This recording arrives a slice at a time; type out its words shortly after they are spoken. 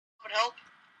want help?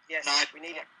 Yes, No, we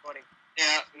need everybody.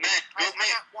 Yeah, Matt, go I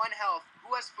got 1 health.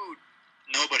 Who has food?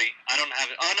 Nobody. I don't have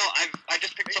it. Oh no, I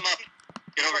just picked some up.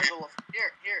 Get over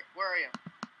here. Here. Where are you?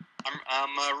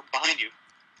 I'm behind you.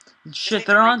 need Shit, to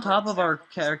they're on regroup, top of so-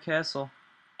 our castle.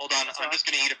 Hold on, That's I'm alright. just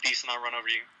gonna eat a piece and I'll run over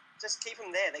to you. Just keep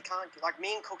them there. They can't. Like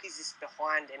me and Cookies is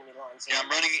behind enemy lines. Yeah, I'm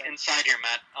running inside here,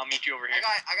 Matt. I'll meet you over here.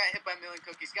 I got hit by a million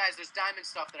cookies. Guys, there's diamond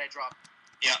stuff that I dropped.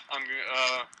 Yeah,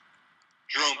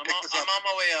 Jerome, I'm pick this up. on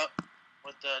my way up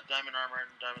with the diamond armor and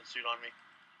diamond suit on me.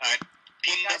 Alright.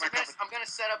 Guys, I'm gonna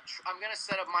set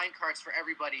up mine carts for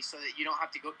everybody so that you don't have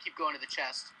to keep going to the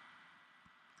chest.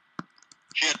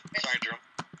 Shit. Sorry, Jerome.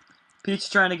 Pete's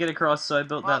trying to get across, so I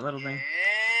built that little thing.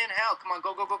 And hell, come on,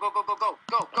 go. Come on,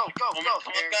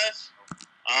 guys.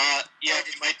 Yeah,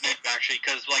 we might need actually,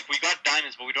 because like we got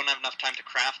diamonds, but we don't have enough time to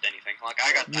craft anything. Like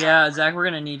I got. Yeah, Zach, we're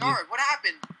gonna need you. Guard, what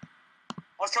happened?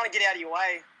 I was trying to get out of your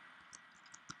way.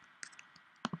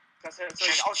 I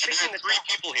was fixing the 3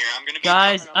 people here. I'm gonna be.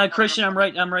 Guys, Christian, I'm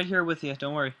right here with you.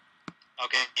 Don't worry.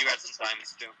 Okay, you got some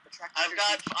diamonds too. I've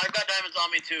got diamonds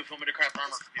on me too. If you want me to craft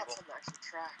armor for people.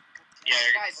 Yeah,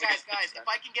 Guys, if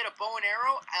I can get a bow and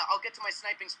arrow, I'll get to my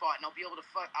sniping spot and I'll be able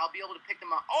to pick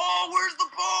them up. Oh, where's the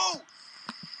bow?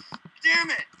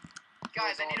 Damn it!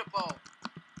 Guys, I need a bow.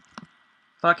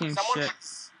 Fucking Someone shit.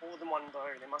 has more than 1 bow.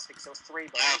 There must be, because there was 3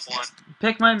 bows. I have 1.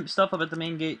 Pick my stuff up at the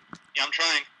main gate. Yeah, I'm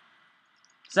trying.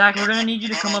 Zach, we're gonna need you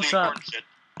to Got come all up the top. important shit.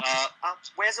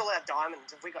 Where's all our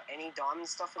diamonds? Have we got any diamond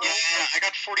stuff at all? Yeah, I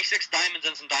got 46 diamonds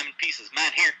and some diamond pieces.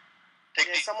 Man, here. Take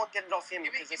Yeah, me. someone get it off him,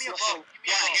 Give me because it's a not bow. showing.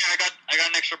 Yeah, here, I got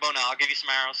an extra bow now. I'll give you some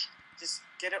arrows. Just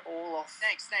get it all off.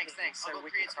 Thanks. So I'll go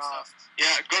we create can some stuff. craft.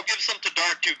 Yeah, go give some to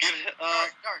Dark too. Give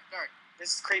Dart.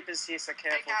 There's creepers here, so Take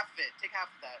careful. half of it. Take half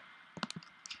of that.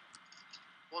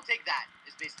 Well, take that,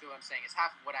 is basically what I'm saying. It's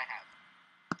half of what I have.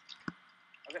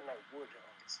 I've got no wood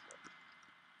on this one.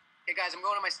 Okay, guys, I'm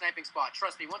going to my sniping spot.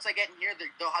 Trust me, once I get in here,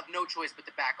 they'll have no choice but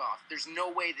to back off. There's no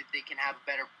way that they can have a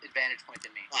better advantage point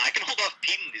than me. I can hold off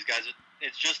Pete and these guys.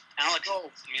 It's just Alex. Go,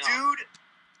 me off. dude,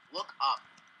 look up.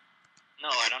 No,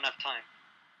 I don't have time.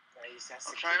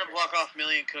 I'm trying to block off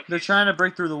million cookies. They're trying to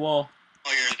break through the wall.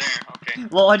 Oh, you're there. Okay.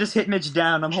 Well, I just hit Mitch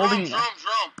down. I'm holding. Jerome,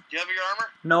 do you have your armor?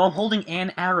 No, I'm holding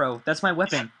an arrow. That's my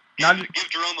weapon. Not. Give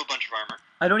Jerome a bunch of armor.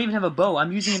 I don't even have a bow.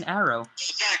 I'm using an arrow.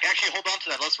 Zach, actually, hold on to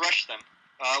that. Let's rush them.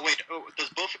 Wait. Oh, does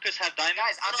Boficus have diamonds?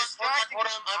 Guys, I'm distracting Hold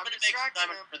them. on, I'm gonna make some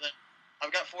diamond for them.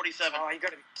 I've got 47. Oh, you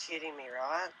gotta be kidding me,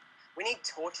 right? We need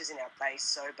torches in our base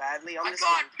so badly. I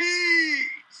got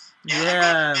peas!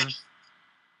 Yeah. Griefed.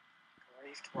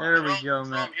 There we go,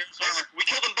 man. Here's armor. We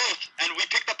killed them both, and we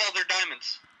picked up all their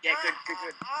diamonds. Yeah, good.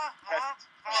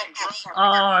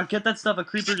 Oh, get that stuff. A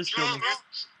creeper just killed me.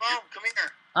 Jerome, come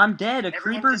here. I'm dead. A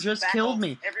Everyone creeper just back killed off.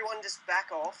 me. Everyone just back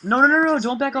off. No.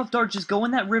 Don't back off, Dart. Just go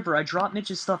in that river. I dropped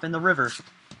Mitch's stuff in the river.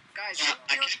 Guys, Yeah,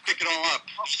 I can pick it all up.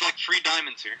 There's like 3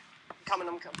 diamonds here. I'm coming.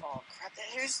 Oh, crap.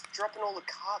 Who's dropping all the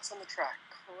carts on the track?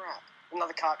 Crap.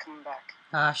 Another cart coming back.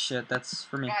 Ah, shit. That's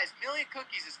for me. guys, Million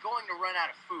Cookies is going to run out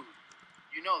of food.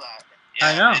 You know that. Yeah,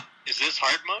 I know. Is this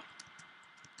hard mode?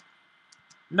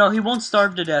 No, he won't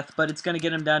starve to death, but it's gonna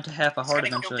get him down to half a heart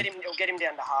It'll eventually. get him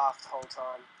down to half the whole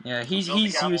time. Yeah, he's Building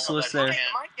up useless all that there.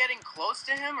 Am I getting close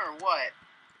to him or what?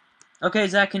 Okay,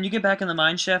 Zach, can you get back in the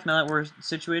mine shaft now that we're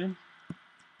situated?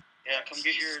 Yeah, come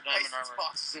get your diamond armor.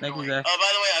 Thank you, Zach. Oh,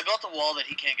 by the way, I built a wall that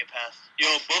he can't get past. Yo,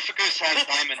 Boficus has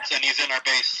diamonds, and he's in our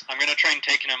base. I'm gonna try and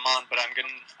take him on, but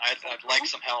I'd like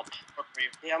some help. Work for you.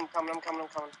 Yeah, I'm coming.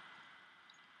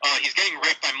 He's getting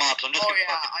raped by mobs. I'm just Oh gonna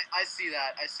yeah, fucking... I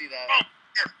see that.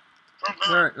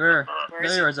 Where Where is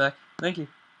there he? you are, Zach. Thank you.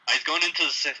 He's going into the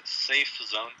safe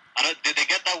zone. Did they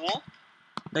get that wool?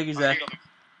 Thank you, Oh, here Zach. you go.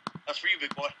 That's for you,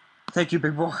 big boy. Thank you,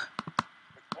 big boy.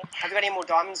 Have you got any more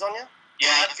diamonds on you?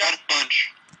 Yeah, I've got a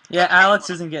bunch. Yeah, Alex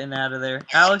isn't getting out of there.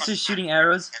 Alex is shooting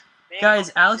arrows. Me and Guys,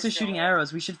 Bob Alex just is shooting go-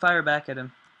 arrows. We should fire back at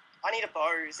him. I need a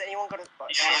bow. Has anyone got a bow?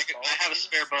 Yeah, I have a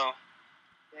spare bow.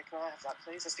 Yeah, can I have that,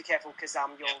 please? Just be careful, because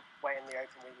you're Yeah. way in the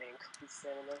open with me and Cookies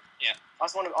standing there. Yeah. I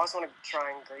just want to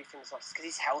try and grief him as much, because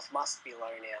his health must be low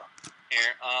now.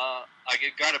 Here, I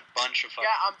got a bunch of...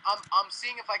 Yeah, I'm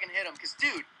seeing if I can hit him. Cause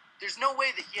dude, there's no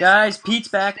way that he. Guys, has Pete's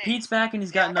back. Pete's back, and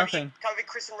he's got nothing. Come over,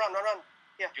 Chris, and run.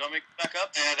 You want me to back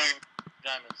up? Yeah, they're...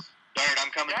 Diamonds. Dart,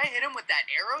 I'm coming. Did I hit him with that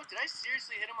arrow? Did I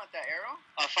seriously hit him with that arrow?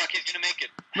 Oh, fuck, he's gonna make it.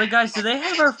 Wait, guys, do they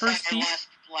have our first Our piece?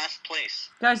 last place.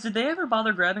 Guys, did they ever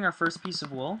bother grabbing our first piece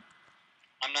of wool?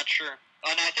 I'm not sure. Oh,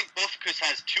 no, I think Boficus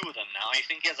has 2 of them now. I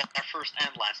think he has our first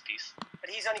and last piece. But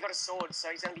he's only got a sword, so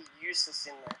he's going to be useless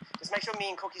in there. Just make sure me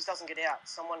and Cookies doesn't get out.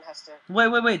 Someone has to.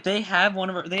 Wait. They have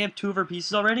they have 2 of our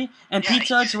pieces already, and Yeah,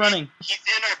 Pizza Hut's running. He's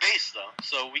in our base though,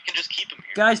 so we can just keep him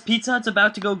here. Guys, Pizza Hut's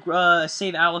about to go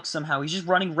save Alex somehow. He's just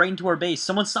running right into our base.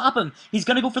 Someone stop him! He's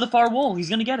gonna go for the far wall. He's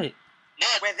gonna get it. No,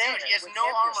 We're there. Dude, he has We're no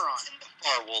there. armor on. it's in the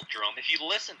far wall, Jerome. If you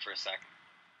listen for a second.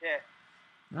 Yeah.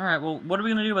 All right. Well, what are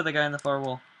we gonna do about the guy in the far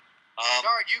wall?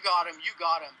 Guard, you got him. You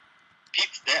got him.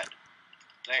 Pete's dead.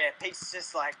 There. Yeah, Pete's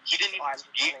just like. He didn't even fine,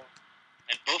 escape. running.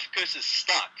 And Bofkus is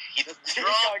stuck. He Just-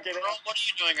 Jerome, can't get Jerome, out. what are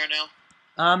you doing right now?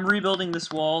 I'm rebuilding this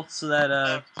wall so that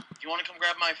You want to come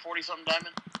grab my 40-something diamond?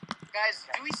 Guys,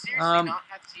 do we seriously Um, not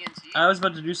have TNT? I was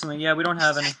about to do something. Yeah, we don't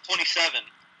have any. 27.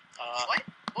 What?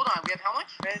 Hold on, we have how much?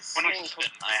 Where's 27 me and Cookies?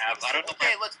 I have. I don't know.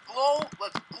 Okay, let's blow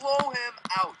him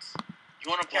out. You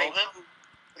want to blow Okay, him?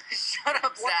 Shut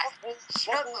up, Zach. what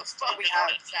Shut the wolves fuck do we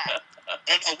up, have? Zach.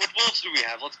 What wolves do we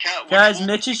have? Let's count. Which Guys, wolves-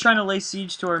 Mitch is trying to lay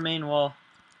siege to our main wall.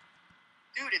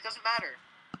 Dude, it doesn't matter.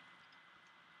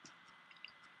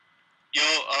 Yo,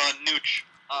 Nooch.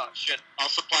 Shit. I'll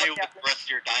supply you with the rest of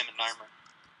your diamond armor.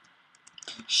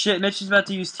 Shit, Mitch is about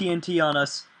to use TNT on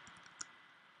us.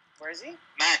 Where is he?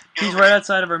 Matt, get He's over right here.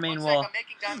 outside of our main One wall. sec, I'm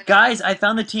making diamond Guys, I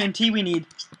found the TNT we need.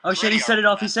 Oh shit, he Ready set it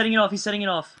up, off. He's Matt. setting it off. He's setting it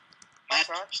off. Matt,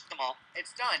 Right. touch them all.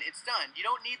 It's done. It's done. You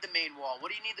don't need the main wall.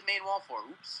 What do you need the main wall for?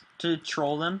 Oops. To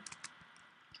troll them.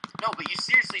 No, but you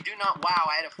seriously do not. Wow,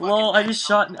 I had a fucking. Lol, I diamond just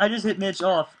helmet. I just hit Mitch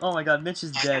off. Oh my god, Mitch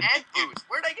is dead. And boots.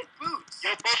 Where'd I get boots? Yo,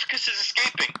 Bofkus is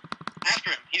escaping. After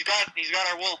him. He's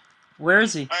got our wool. Where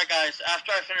is he? Alright, guys.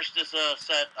 After I finish this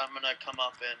set, I'm going to come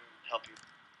up and help you.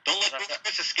 Don't let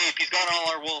Bofkus escape. He's got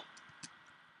all our wool.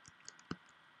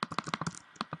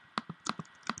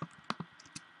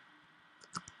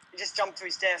 He just jumped to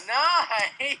his death.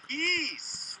 Nice.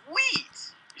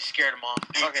 Sweet. You scared him off.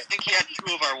 Dude, Okay. I think he had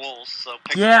 2 of our wools, so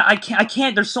pick Yeah, I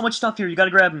can't. There's so much stuff here. You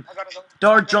gotta grab him. I got it.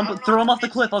 Dard, I jump, don't throw know him if off the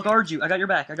it's- cliff. I'll guard you. I got your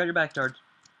back. Dard.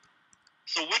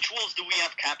 So which wolves do we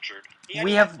have captured? He We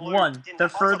only have had blue, one, didn't the I?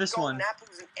 I've got furthest golden one.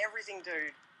 apples and everything,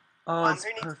 dude. Oh, it's Who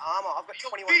needs perfect. armor? I've got Yo,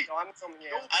 21 Pete. diamonds on me.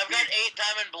 Yeah. I've got 8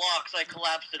 diamond blocks. I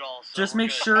collapsed it all. So Just we're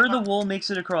make good. sure the wool makes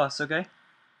it across, okay?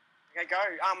 Okay, go.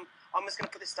 I'm just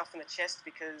gonna put this stuff in the chest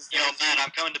because. Yo, man,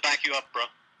 I'm coming to back you up, bro.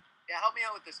 Yeah, help me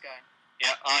out with this guy.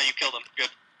 Yeah, you killed him.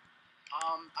 Good.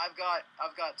 I've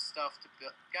got stuff to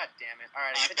build. God damn it! All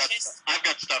right, I've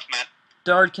got stuff, Matt.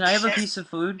 Dard, can I have a Shit. piece of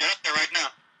food? Get up there right now.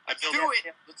 I let's built do it.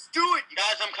 it. Let's do it. You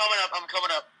Guys, I'm coming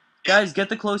up. Guys, get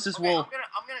the closest Okay, wool.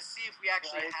 I'm gonna see if we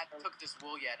actually Right. took this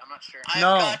wool yet. I'm not sure. I've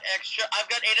No. got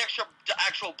 8 extra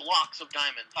actual blocks of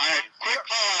diamonds. Alright, quick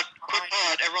call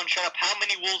out. Everyone shut up. How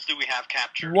many wolves do we have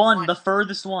captured? One, the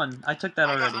furthest one. I took that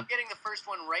already. I'm getting the first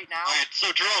one right now. Alright,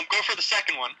 so Jerome, go for the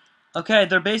second one. Okay,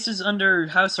 their base is under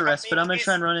house arrest, but I'm gonna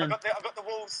try and run in. I've got the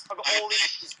wolves. I've got all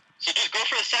these. So just go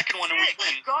for the second one and we Sick,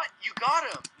 win. you got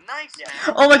him. Nice, Yeah.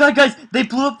 man. Oh my god, guys! They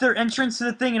blew up their entrance to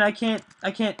the thing, and I can't. Oh,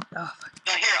 fuck.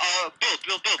 Now here,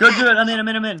 build. Go do it. I'm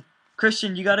in.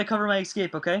 Christian, you gotta cover my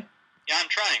escape, okay? Yeah, I'm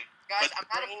trying. Guys, But- I'm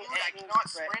out of Green food. I and cannot red.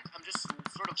 sprint. I'm just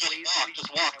sort of Just lazy.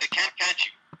 walk, They can't catch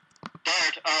you.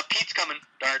 Dard, Pete's coming.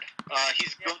 Dard,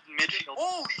 he's Yeah. building midfield.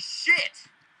 Holy shit!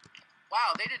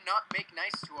 Wow, they did not make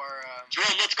nice to our.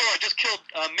 Jerome, let's go. I just killed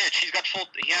Mitch. He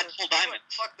had full diamonds.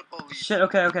 Fuck the police. Shit.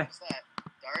 Okay. What's that?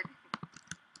 Dart?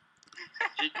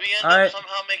 Did we end Alright. up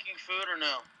somehow making food or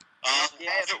no? Yeah,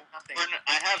 I have nothing.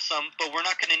 I have some, but we're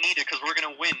not going to need it because we're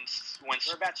going to win once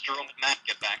We're about to- Jerome and Matt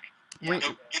get back. Wait, Go,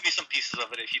 give me some pieces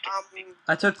of it if you don't.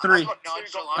 I took 3. I'm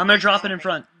nonchalant. I'm gonna drop it in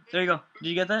front. There you go. Did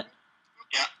you get that?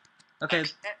 Yeah. Okay. Okay,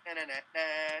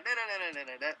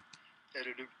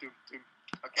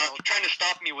 You're trying to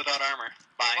stop me without armor.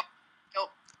 Bye.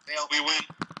 fail. We win.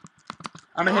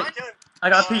 I'm gonna What? hit. I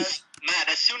got Pete. Matt,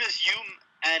 as soon as you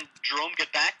and Jerome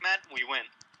get back, Matt, we win.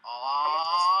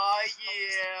 Aw,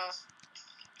 yeah.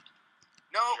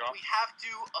 No, Drop. we have to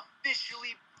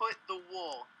officially put the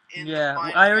wool in the Yeah,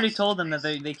 final I already resting told them that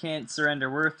place. they can't surrender.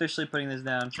 We're officially putting this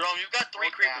down. Jerome, you've got 3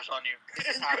 Okay. creepers on you. This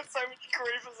He's is how- got so many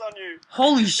creepers on you.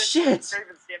 Holy There's shit!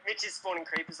 Creepers. Yeah, Mitch is spawning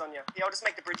creepers on you. Yeah, I'll just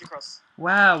make the bridge across.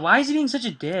 Wow, why is he being such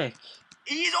a dick?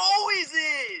 He always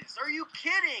is! Are you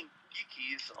kidding?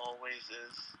 He's always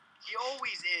is. He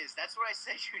always is. That's what I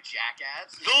said, you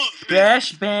jackass.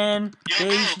 Bash ban. Yo, go.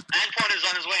 Antoine is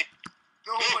on his way.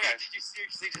 No Go, way. guys. Did you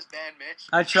seriously just ban Mitch?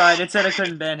 I tried. It said I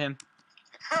couldn't ban him.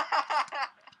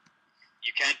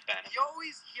 You can't ban him. he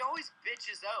always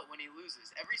bitches out when he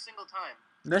loses every single time.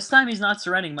 This time he's not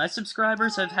surrendering. My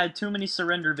subscribers have had too many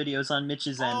surrender videos on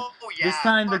Mitch's end. Oh yeah. This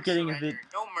time they're fuck getting a surrender.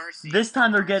 No mercy. This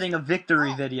time No they're mercy. getting a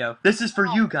victory video. This is for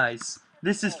you guys.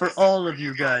 This is for all of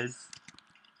you guys.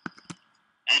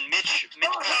 And Mitch,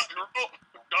 oh,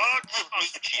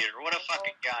 Mitch here. What a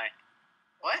fucking guy.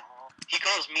 What? He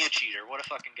calls me a cheater. What a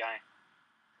fucking guy.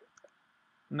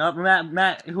 No,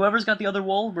 Matt, whoever's got the other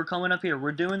wool, we're coming up here.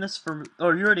 We're doing this for...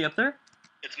 Oh, you're already up there?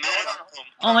 It's Matt.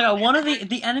 Oh my god, one of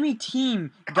the enemy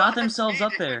team got themselves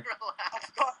up there.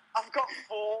 I've got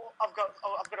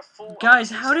a full. Guys,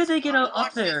 how did they get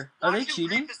up there? Are they Watch him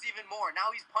cheating? grief us even more.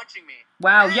 Now he's punching me.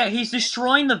 Wow, yeah, he's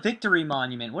destroying the victory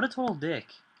monument. What a total dick.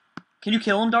 Can you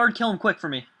kill him, Dard? Kill him quick for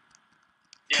me.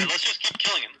 Yeah, let's just keep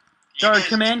killing him. Dard,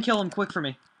 command kill him quick for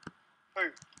me. Who?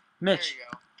 Mitch. There you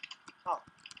go.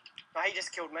 No, he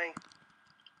just killed me.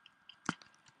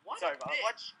 What Sorry, a but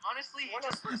bitch. Honestly, he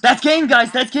just... That's game,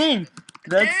 guys. That's game.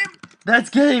 Game? That's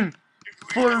game.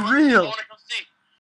 For real. I wanna